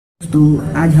तो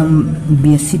आज हम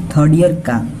बीएससी थर्ड ईयर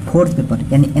का फोर्थ पेपर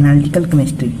यानी एनालिटिकल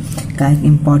केमिस्ट्री का एक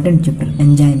इम्पॉर्टेंट चैप्टर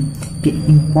एंजाइम के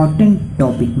इम्पॉर्टेंट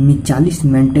टॉपिक मिचालिस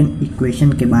मेंटेन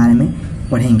इक्वेशन के बारे में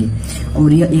पढ़ेंगे।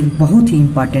 और यह एक बहुत ही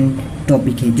इम्पॉर्टेंट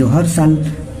टॉपिक है जो हर साल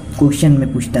क्वेश्चन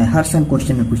में पूछता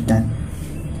है,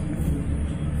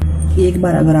 एक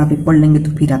बार अगर आप ये पढ़ लेंगे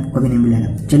तो फिर आपको कभी नहीं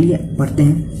मिलेगा। चलिए पढ़ते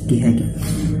हैं कि है क्या।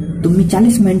 तो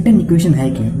मिचालिस मेंटेन इक्वेशन है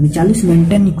क्या? मिचालिस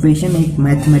मेंटेन इक्वेशन एक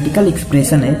मैथमेटिकल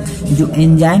एक्सप्रेशन है जो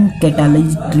एंजाइम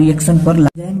कैटालिस्ट रिएक्शन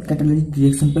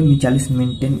पर मिचालिस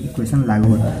मेंटेन इक्वेशन लागू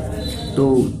होता है। तो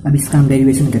अब इसका हम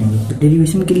डेरिवेशन करेंगे। तो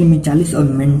डेरिवेशन के लिए मिचालिस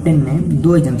और मेंटेन ने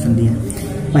दो एजम्पशन दिया।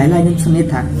 पहला एजम्पशन ये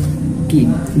था कि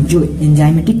जो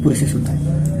एंजाइमेटिक प्रोसेस होता है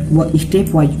वह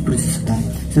स्टेप वाइज प्रोसेस होता है।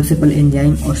 सबसे पहले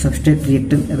एंजाइम और सबस्ट्रेट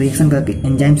रिएक्शन करके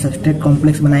एंजाइम सबस्ट्रेट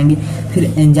कॉम्प्लेक्स बनाएंगे, फिर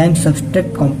एंजाइम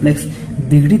सबस्ट्रेट कॉम्प्लेक्स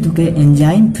विघटित होकर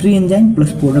एंजाइम 3 एंजाइम प्लस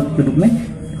प्रोडक्ट के रूप में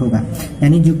होगा।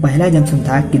 यानी जो पहला एजम्पशन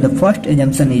था कि the first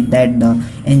assumption is that the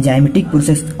enzymatic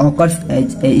process occurs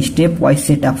as a step wise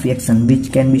set of reaction which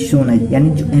can be shown as, यानी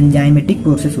जो एंजाइमेटिक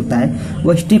प्रोसेस होता है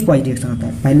वो स्टेप वाइज रिएक्शन होता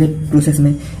है। पहले प्रोसेस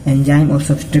में एंजाइम और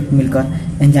सबस्ट्रेट मिलकर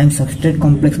एंजाइम सबस्ट्रेट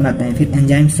कॉम्प्लेक्स बनाते हैं, फिर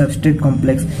enzyme substrate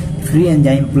complex free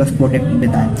enzyme plus product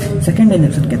देता है। सेकेंड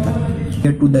एजम्पशन क्या था?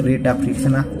 To the rate of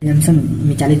reaction assumption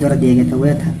मिचालिस द्वारा दिया गया था,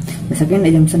 वह था the second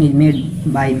assumption is made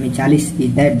by मिचालिस is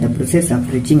that the process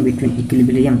of reaching between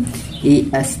equilibrium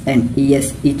ES and ES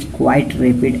is quite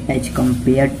rapid as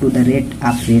compared to the rate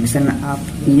of reaction of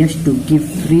ES to give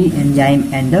free enzyme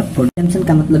and the product।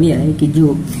 का मतलब यह है कि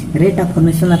जो rate of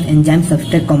formation of enzyme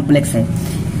substrate complex है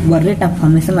वह rate of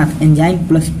formation of enzyme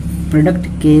plus product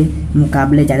के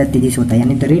मुकाबले ज़्यादा तेजी से होता है।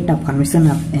 यानी the rate of formation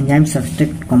of enzyme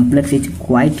substrate complex is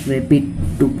quite rapid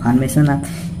to formation of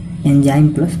enzyme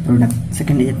plus product.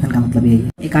 Second assumption का मतलब यही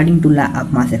है। According to law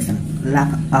of mass action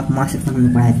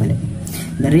हमने पढ़ा है पहले।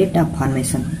 The rate of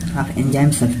formation of enzyme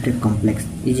substrate complex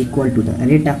is equal to the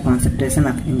rate of concentration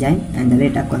of enzyme and the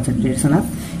rate of concentration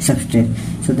of substrate.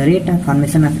 So the rate of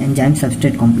formation of enzyme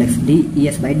substrate complex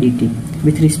dES/dt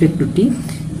with respect to t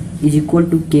is equal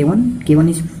to K1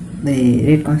 is the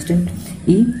rate constant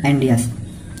E and S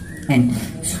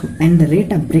and the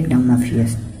rate of breakdown of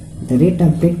ES. The rate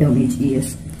of breakdown is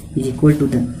ES is equal to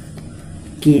the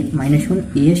K-1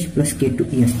 ES plus K2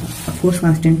 ES। अब force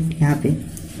constant यहाँ पे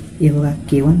ये होगा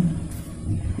K1,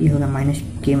 ये होगा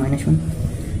K-1,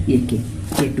 ये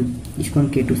K2, इसको हम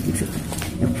K2 लिख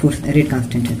सकते हैं। फोर्स रेट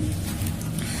कांस्टेंट है।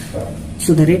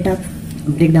 So the rate of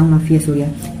breakdown of ES हो गया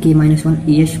K-1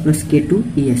 ES plus K2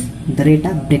 ES, the rate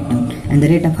of breakdown and the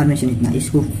rate of formation इतना।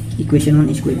 इसको इक्वेशन 1,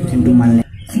 इसको इक्वेशन 2 मान लें।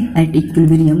 At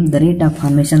equilibrium, the rate of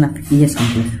formation of ES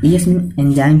complex, ES means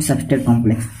enzyme substrate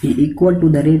complex, is equal to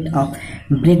the rate of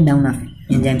breakdown of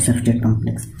enzyme substrate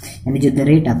complex। यानी जो the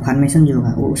rate of formation जो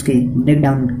होगा वो उसके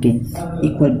breakdown के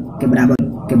equal के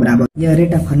बराबर यह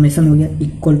रेट ऑफ फॉर्मेशन हो गया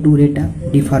equal to rate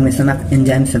of deformation of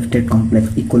enzyme substrate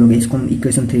complex equal हो गया। इसको हम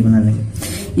इक्वेशन 3 बना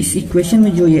लेंगे। इस इक्वेशन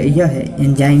में जो यह है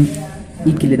एंजाइम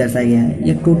ई के लिए दर्शाया गया है,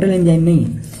 यह टोटल एंजाइम नहीं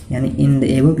है। यानी in the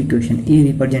above equation E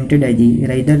represented as E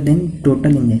rather than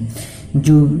total enzyme.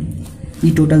 जो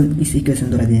ई टोटल इस इक्वेशन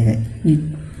द्वारा दिया गया है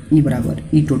ई बराबर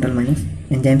ई total minus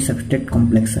enzyme substrate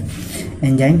complex है,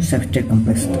 एंजाइम सबस्ट्रेट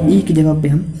कॉम्प्लेक्स। ई की जगह पे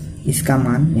हम इसका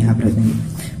मान यहाँ पर रख देंगे।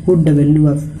 Put the value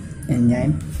of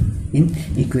enzyme in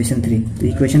equation 3। तो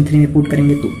इक्वेशन 3 में पुट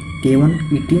करेंगे तो K1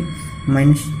 ET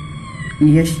माइनस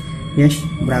ES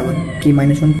बराबर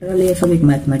K-1। ये सब एक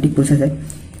मैथमेटिक प्रोसेस है।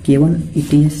 K1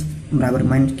 ETS बराबर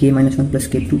K-1 plus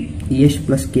K2 ES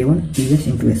plus K1 ES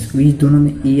into S. इस दोनों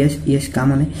में ES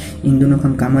कॉमन है, इन दोनों को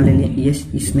हम कॉमन ले लिए। ES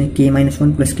इसमें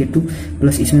K-1 प्लस K2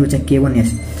 प्लस इसमें बचा K1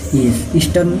 ES।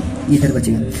 इस टर्म इधर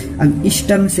बचेगा। अब इस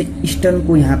टर्म से इस टर्म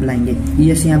को यहाँ पे लाएंगे,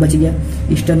 ES यहाँ बच गया,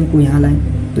 इस टर्म को यहाँ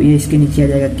लाएं तो ये इसके नीचे आ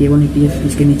जाएगा K1 ETS,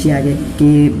 इसके नीचे आ जाए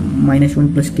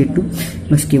K-1 plus K2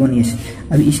 plus K1 ES।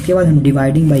 अब इसके बाद हम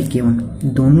डिवाइडिंग बाई K1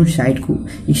 दोनों साइड को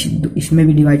इसमें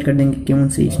भी डिवाइड कर देंगे K1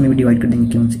 से, इसमें भी डिवाइड कर देंगे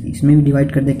K1 से, इसमें भी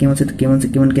डिवाइड कर देंगे K1 से, तो K1 से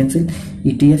K1 कैंसिल,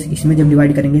 ETS इसमें जब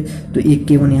डिवाइड करेंगे तो एक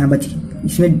K1 यहाँ बची,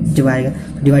 इसमें जब आएगा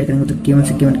तो डिवाइड करेंगे तो K1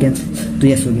 से K1 कैंसिल, तो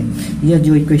यस हो गया। यह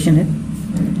जो इक्वेशन है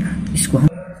इसको हम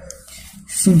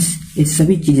सिंस ये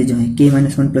सभी चीज़ें जो है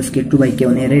K-1 plus K2 by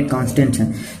K1 ये रेट कॉन्स्टेंट्स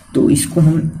हैं, तो इसको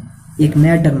हम एक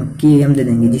नया टर्म Km दे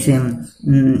देंगे जिसे हम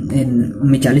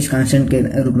मिचालिस कांस्टेंट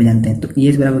के रूप में जानते हैं। तो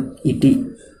ES बराबर ET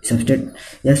substrate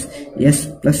S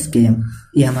plus Km,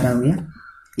 ये हमारा हो गया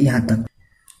यहाँ तक।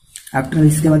 आफ्टर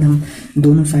इसके बाद हम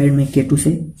दोनों साइड में K2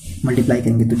 से मल्टीप्लाई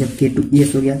करेंगे, तो जब K2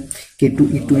 ES हो गया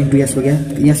K2 E2 इंटू S हो गया,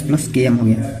 S प्लस Km हो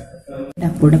गया।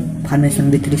 Product formation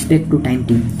with respect to time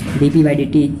t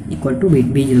dp/dt equal to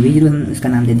V0 हम इसका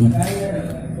नाम दे दिए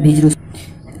V0।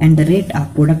 And the rate of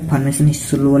product formation is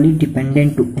slowly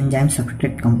dependent to enzyme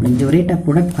substrate complex. जो rate of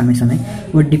product formation है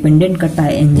वो dependent करता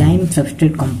है enzyme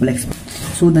substrate complex.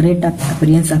 So the rate of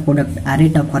appearance of product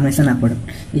rate of formation of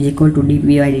product is equal to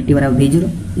dP/dt बराबर V0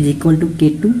 is equal to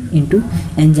K2 into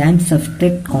enzyme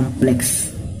substrate complex.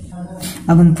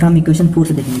 अब हम from equation 4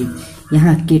 से देखेंगे,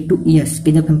 यहाँ K2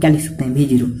 के जब हम क्या लिख सकते हैं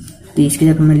V0, तो इसके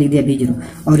जब हमने लिख दिया V0,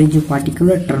 और ये जो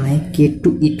पार्टिकुलर टर्म है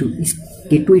K2E2, इस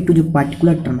K2E2 जो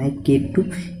पार्टिकुलर टर्म है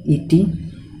K2E2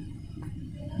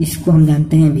 इसको हम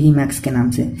जानते हैं Vmax के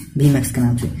नाम से,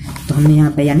 तो हमने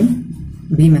यहाँ पे यानी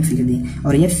Vmax लिख दिया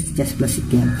और यस प्लस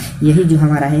Km। यही जो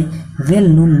हमारा है वेल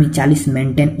नोन मिचालिस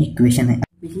मेंटेन इक्वेशन है।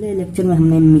 पिछले लेक्चर में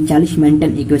हमने मिचालिस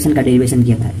मेंटेन इक्वेशन का डेरिवेशन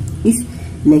किया था। इस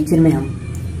लेक्चर में हम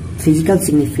फिजिकल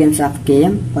सिग्निफिकेंस ऑफ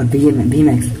Km और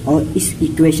Vmax और इस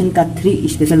इक्वेशन का 3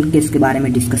 स्पेशल केस के बारे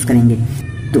में डिस्कस करेंगे।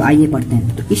 तो आइए पढ़ते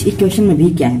हैं। तो इस इक्वेशन में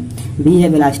V क्या है? V है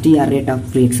वेलोसिटी या रेट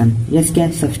ऑफ रिएक्शन, यस क्या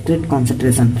है सबस्ट्रेट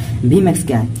कॉन्सेंट्रेशन, Vmax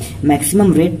क्या है?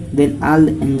 Maximum rate when all the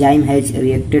enzyme has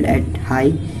reacted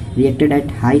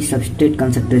at high substrate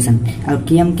concentration, और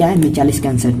Km क्या है? मिचालिस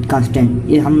कांस्टेंट।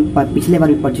 ये हम पिछले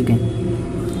बार भी पढ़ चुके हैं,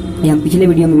 ये हम पिछले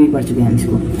वीडियो में भी पढ़ चुके हैं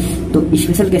इसको। तो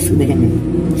स्पेशल केस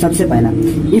देखेंगे। सबसे पहला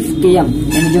इफ Km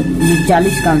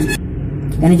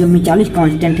यानी जो मिचालिस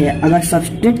कांस्टेंट है अगर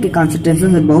सबस्ट्रेट के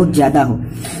कॉन्सेंट्रेशन से बहुत ज्यादा हो,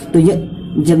 तो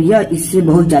जब यह इससे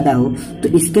बहुत ज्यादा हो तो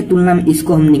इसके तुलना में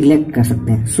इसको हम निगलेक्ट कर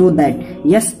सकते हैं। So that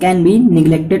yes can be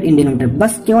neglected in denominator,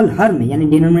 बस केवल हर में यानी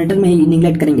डिनोमिनेटर में ही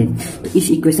निगलेक्ट करेंगे। तो इस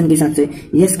इक्वेशन के हिसाब से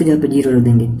यस के जगह पे 0 रख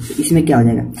देंगे, तो इसमें क्या हो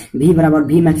जाएगा? V बराबर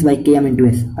Vmax by Km into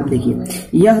S. अब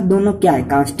देखिए यह दोनों क्या है?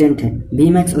 कांस्टेंट है,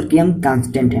 Vmax और Km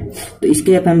कांस्टेंट है, तो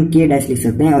इसके जगह पे हम K डैश लिख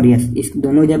सकते हैं और यस, इस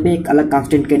दोनों जगह पे एक अलग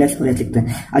कांस्टेंट K डैश और यस लिखते हैं।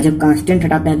 और जब कांस्टेंट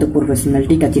हटाते हैं तो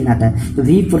प्रोफेशनलिटी का चिन्ह आता है, तो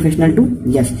V प्रोफेशनल टू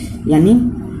यस, यानी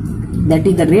that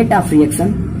is the rate of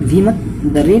reaction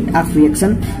the rate of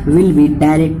reaction will be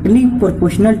directly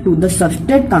proportional to the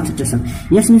substrate concentration.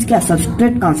 Yes means क्या?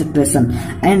 substrate concentration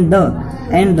and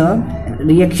the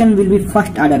reaction will be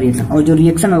first order reaction, और जो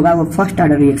reaction होगा वो first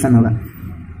order reaction होगा।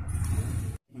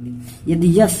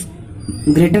 यदि yes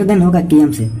greater than होगा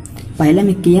Km से, पहले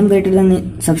में Km greater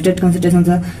than substrate concentration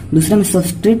था, दूसरे में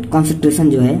सबस्ट्रेट कॉन्सेंट्रेशन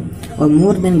जो है और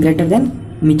more than greater than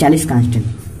मिचालिस constant,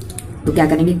 तो क्या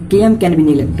करेंगे? Km कैन बी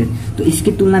निगलेक्टेड, तो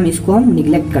इसकी तुलना में इसको हम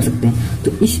निगलेक्ट कर सकते हैं।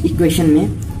 तो इस इक्वेशन में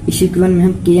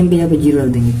हम Km की जगह पे 0 रख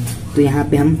देंगे, तो यहाँ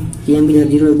पे हम Km की जगह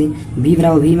 0 रख देंगे। V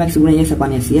बराबर Vmax गुणा यस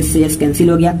अपॉन यस, यस से यस कैंसिल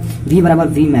हो गया, V बराबर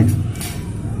Vmax,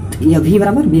 यह V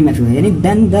बराबर Vmax हो गया, यानी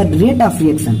then the rate of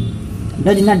reaction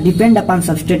does not depend upon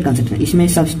substrate concentration. इसमें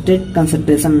सबस्ट्रेट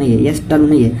कंसेंट्रेशन नहीं है, यस टर्म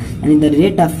नहीं है, यानी the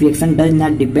rate of reaction does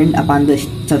not depend upon the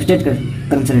substrate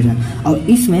concentration. और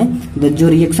इसमें जो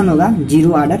रिएक्शन होगा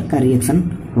 0 ऑर्डर का रिएक्शन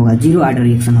होगा, 0 ऑर्डर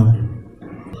रिएक्शन होगा।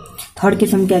 थर्ड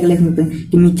केस हम क्या लिख सकते हैं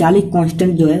कि मिचालिस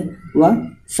कांस्टेंट जो है वह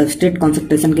सबस्ट्रेट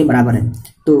कॉन्सेंट्रेशन के बराबर है,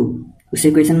 तो उस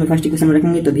इक्वेशन में फर्स्ट इक्वेशन में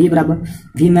रखेंगे तो V बराबर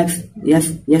Vmax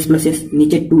यस प्लस यस,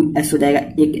 नीचे 2s हो जाएगा,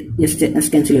 एक यस से s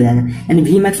कैंसिल हो जाएगा, यानी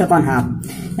Vmax अपॉन हाफ,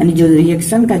 यानी जो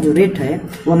रिएक्शन का जो रेट है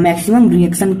वो मैक्सिमम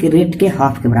रिएक्शन के रेट के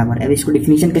हाफ के बराबर है। अब इसको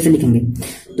डिफिनीशन कैसे लिखेंगे?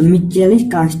 तो मिचालिस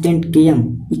constant Km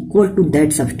equal to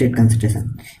that substrate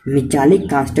concentration, मिचालिस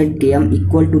constant Km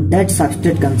equal to that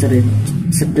substrate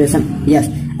concentration yes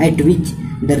eight which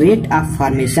the rate of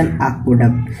formation of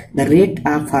product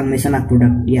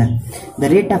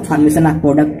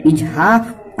is half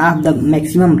of the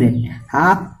maximum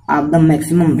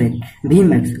rate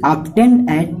Vmax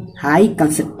obtained at high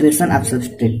concentration of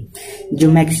substrate। जो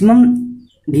maximum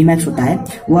Vmax होता है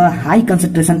वह high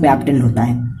concentration पे obtain होता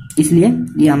है, इसलिए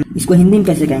ये हम इसको हिंदी में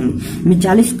कैसे कहेंगे?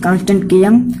 मिचालिस कांस्टेंट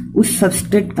Km उस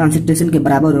सबस्ट्रेट कंसेंट्रेशन के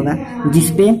बराबर होगा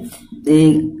जिसपे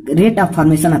rate of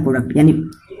formation of product यानी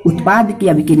उत्पाद की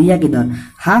अभिक्रिया की दर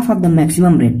half of the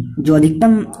maximum rate, जो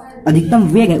अधिकतम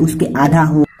वेग है उसके आधा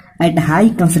हो, at high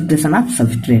concentration of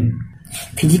substrate.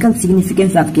 Physical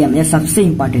significance of Km यह सबसे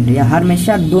इंपॉर्टेंट है, यह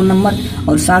हमेशा 2 नंबर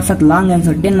और साथ साथ लॉन्ग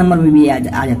आंसर 10 नंबर में भी आ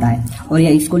जाता है, और यह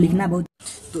इसको लिखना बहुत,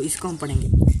 तो इसको हम पढ़ेंगे।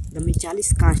 The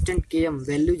मिचालिस constant Km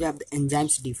values of the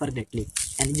enzymes differ greatly,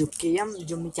 यानी जो Km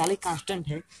जो मिचालिस कांस्टेंट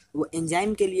है वो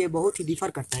एंजाइम के लिए बहुत ही डिफर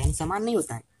करता है, यानी समान नहीं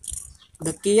होता है।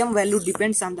 The Km value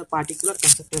depends on the particular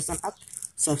concentration of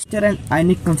substrate and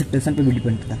ionic concentration पे भी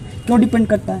डिपेंड करता है। क्यों डिपेंड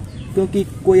करता है? क्योंकि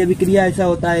कोई अभिक्रिया ऐसा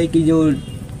होता है कि जो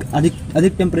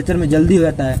अधिक टेम्परेचर में जल्दी हो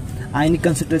जाता है, आयनिक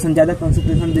कंसेंट्रेशन ज़्यादा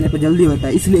कंसेंट्रेशन देने पर जल्दी होता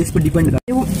है, इसलिए इस पर डिपेंड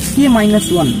करता है।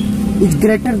 K-1 is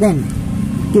greater than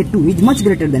K2 is much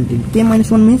greater than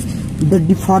K-1 means the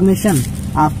deformation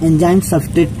of enzyme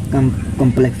substrate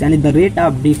complex, यानी the rate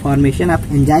of deformation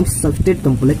of enzyme substrate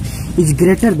complex is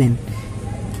greater than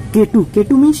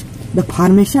K2 means the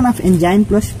formation of enzyme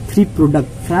plus free product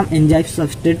from enzyme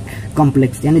substrate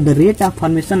complex, यानी the rate of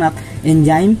formation of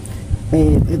enzyme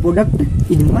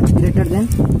product is much greater than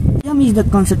M is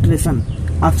the concentration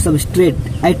of substrate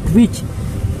eight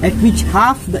which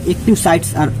half the active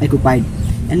sites are occupied,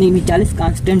 यानी मिचालिस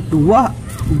constant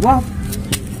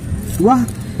वह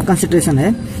concentration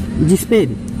है जिसपे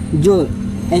जो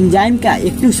enzyme का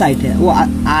active site है वो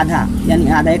आधा, यानी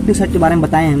आधा एक्टिव साइट के बारे में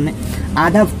बताया हमने,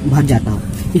 आधा भर जाता हो।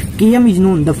 If Km is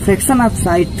known the fraction of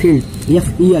site field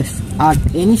FES at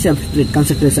any substrate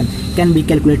concentration can be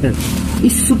calculated।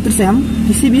 इस सूत्र से हम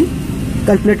किसी भी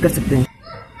कैलकुलेट कर सकते हैं।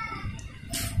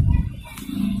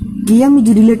 Km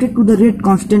is related to the rate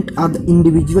constant of the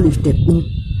individual step in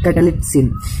catalytic scene,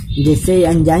 जैसे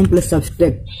enzyme plus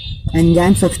substrate,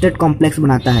 enzyme substrate complex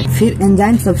बनाता है, फिर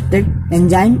एंजाइम सबस्ट्रेट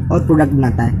एंजाइम और प्रोडक्ट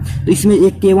बनाता है, तो इसमें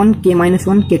एक K1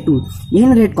 K-1 K2 यही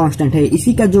ना रेट कांस्टेंट है,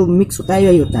 इसी का जो मिक्स होता है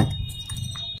यही होता है।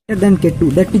 greater than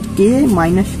K2, that is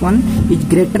K-1 is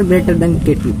greater than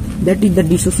K2, that is the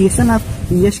dissociation of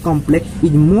ES complex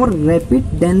is more rapid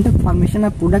than the formation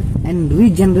of product and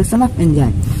regeneration of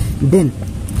enzyme। then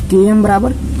Km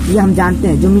बराबर, ये हम जानते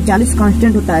हैं, जो मिचालिस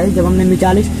constant होता है, जब हमने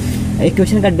मिचालिस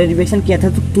इक्वेशन का डेरिवेशन किया था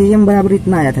तो Km बराबर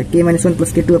इतना आया था, K-1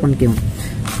 plus K2 upon K1।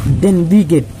 Then we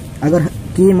get, अगर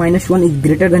K-1 is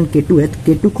greater than K2 है तो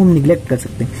K2 को हम निग्लेक्ट कर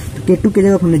सकते हैं, तो K2 की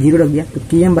जगह हमने 0 रख दिया, तो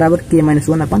Km बराबर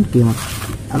K-1 अपन K1।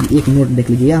 अब एक नोट देख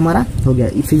लीजिए, हमारा हो गया,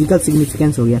 फिजिकल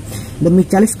सिग्निफिकेंस हो गया। The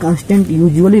मिचालिस constant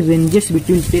usually ranges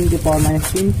between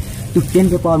 10⁻³ to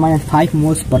 10⁻⁵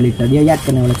 moles per litre, यह याद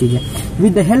करने वाला चीज है।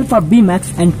 With the help of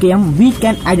Vmax and Km we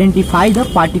can identify the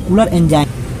particular enzyme,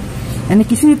 यानी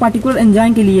किसी भी पार्टिकुलर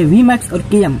एंजाइम के लिए Vmax और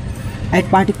Km एट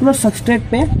पार्टिकुलर सबस्ट्रेट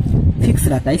पे फिक्स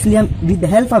रहता है, इसलिए हम with the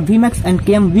help of Vmax and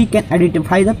Km we can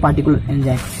identify the particular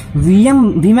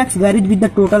enzyme. Vmax varies with the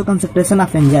total concentration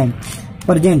of enzyme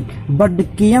present, but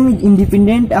Km is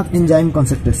independent of enzyme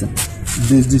concentration.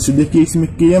 जैसे देखिए इसमें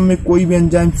Km में कोई भी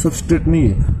एंजाइम सबस्ट्रेट नहीं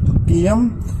है, Km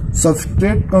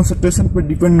substrate concentration पे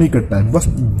depend नहीं करता है, बस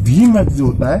Vmax जो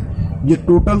होता है ये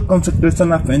टोटल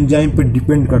कंसंट्रेशन ऑफ एंजाइम पे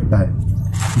डिपेंड करता है।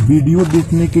 वीडियो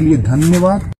देखने के लिए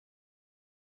धन्यवाद।